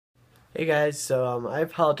Hey guys, I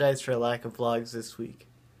apologize for a lack of vlogs this week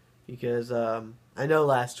because I know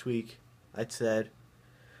last week I said,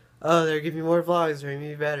 "Oh, they're giving me more vlogs, they're gonna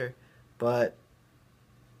be better," but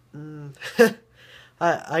mm,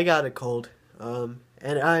 I got a cold, and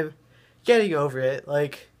I'm getting over it.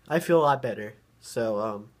 Like I feel a lot better.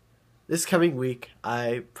 This coming week,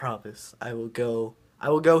 I promise I will go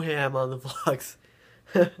ham on the vlogs.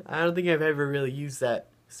 I don't think I've ever really used that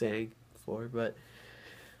saying before, but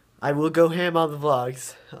I will go ham on the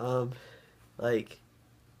vlogs. Like,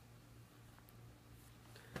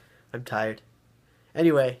 I'm tired.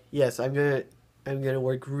 Anyway, yes, I'm gonna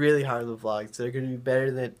work really hard on the vlogs. They're gonna be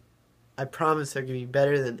better than I promise. They're gonna be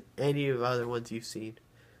better than any of the other ones you've seen.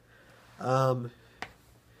 Um,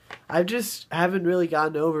 I just haven't really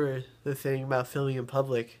gotten over the thing about filming in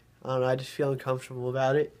public. I don't know. I just feel uncomfortable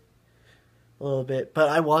about it a little bit, but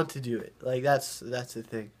I want to do it. Like that's the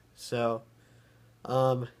thing.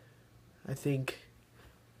 Um, I think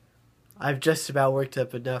I've just about worked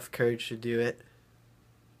up enough courage to do it.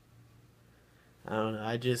 I don't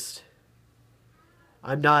know.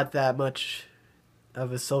 I'm not that much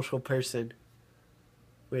of a social person,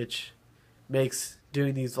 which makes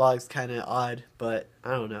doing these vlogs kind of odd, but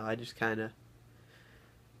I don't know. This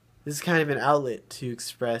is kind of an outlet to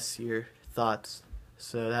express your thoughts.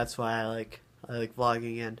 So that's why I like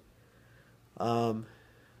vlogging and um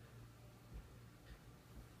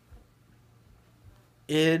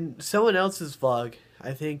in someone else's vlog,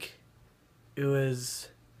 I think it was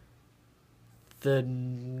the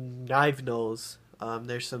Knive Knolls.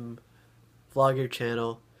 There's some vlogger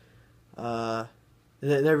channel. Uh,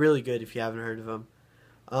 they're really good if you haven't heard of them.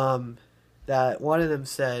 That one of them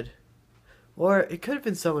said, or it could have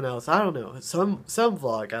been someone else. I don't know. Some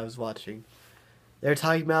vlog I was watching. They're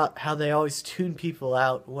talking about how they always tune people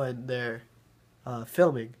out when they're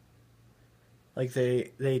filming. Like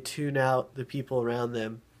they tune out the people around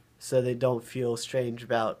them so they don't feel strange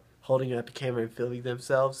about holding up a camera and filming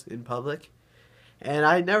themselves in public. And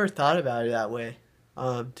I never thought about it that way.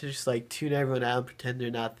 To just like tune everyone out and pretend they're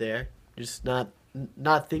not there. Just not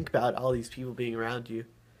think about all these people being around you.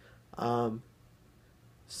 Um,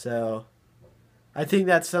 so I think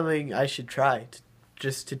that's something I should try,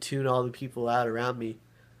 just to tune all the people out around me.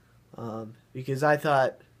 Because I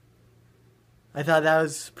thought that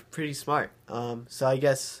was pretty smart. So I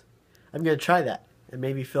guess I'm gonna try that and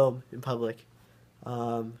maybe film in public.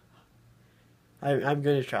 Um, I'm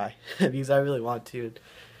gonna try because I really want to.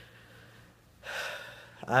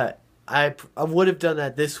 I I would have done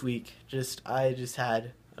that this week. I just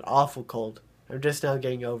had an awful cold. I'm just now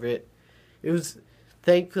getting over it. It was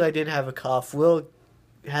thankfully I didn't have a cough. Will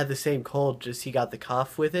had the same cold, just he got the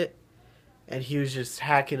cough with it, and he was just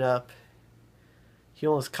hacking up. He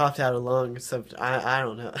almost coughed out a lung. So I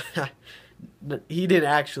don't know. He didn't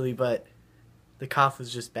actually, but the cough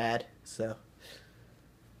was just bad. So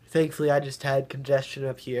thankfully I just had congestion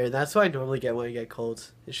up here, and that's what I normally get when I get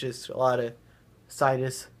colds. It's just a lot of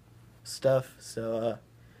sinus stuff.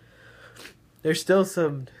 There's still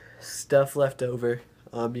some stuff left over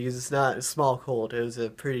because it's not a small cold. It was a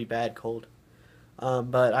pretty bad cold.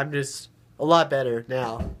 But I'm just a lot better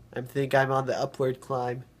now. I think I'm on the upward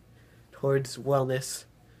climb towards wellness.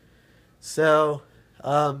 So,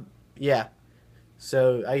 yeah.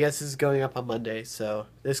 So I guess this is going up on Monday. So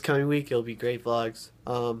this coming week it'll be great vlogs.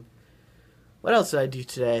 What else did I do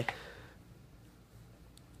today?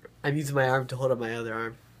 I'm using my arm to hold up my other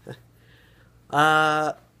arm.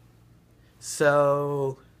 uh,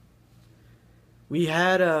 so we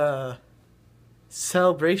had a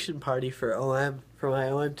celebration party for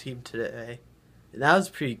my OM team today, and that was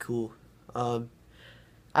pretty cool. Um,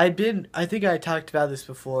 I think I talked about this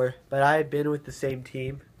before, but I had been with the same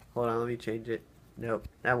team. Hold on, let me change it. Nope,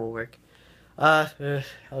 that won't work. I'll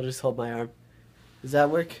just hold my arm. Does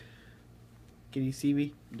that work? Can you see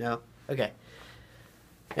me? No. Okay.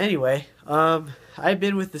 Anyway, I've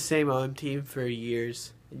been with the same OM team for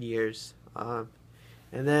years and years. And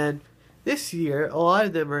then this year, a lot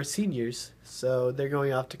of them are seniors, so they're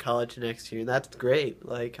going off to college next year, and that's great.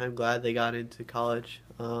 Like, I'm glad they got into college.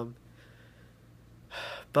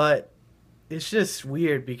 But it's just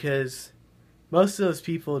weird because most of those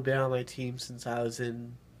people have been on my team since I was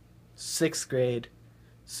in sixth grade,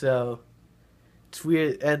 so it's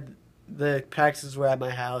weird. And the practices were at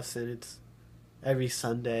my house, and it's every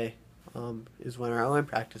Sunday is when our OM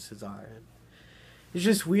practices are. And it's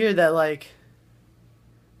just weird that like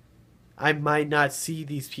I might not see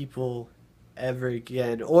these people ever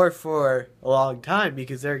again or for a long time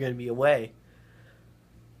because they're going to be away.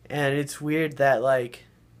 And it's weird that like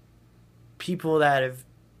people that have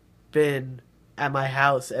been at my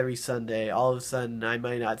house every Sunday, all of a sudden I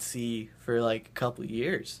might not see for like a couple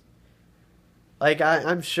years. Like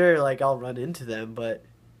I'm sure like I'll run into them, but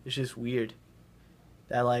it's just weird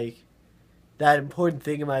that like that important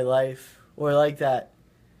thing in my life, or like the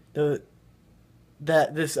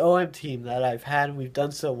that this OM team that I've had, and we've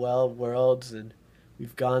done so well at Worlds, and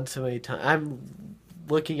we've gone so many times. I'm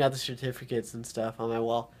looking at the certificates and stuff on my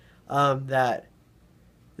wall. That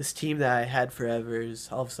this team that I had forever is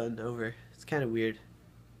all of a sudden over. It's kind of weird.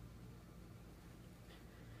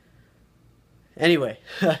 Anyway,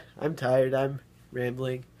 I'm tired. I'm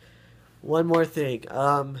rambling. One more thing.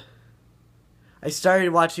 I started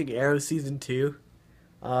watching Arrow season 2.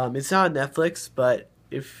 It's not on Netflix, but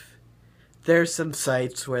if there's some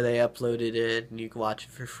sites where they upload it in and you can watch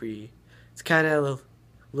it for free. It's kind of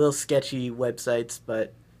little sketchy websites,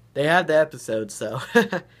 but they have the episodes, so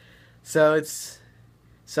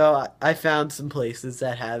so I found some places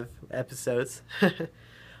that have episodes.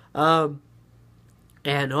 um,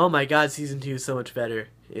 and oh my god, season 2 is so much better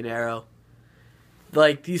in Arrow.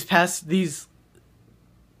 Like these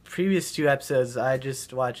previous 2 episodes, I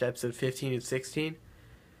just watched episode 15 and 16.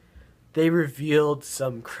 They revealed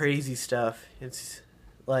some crazy stuff. It's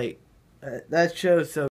like that show's so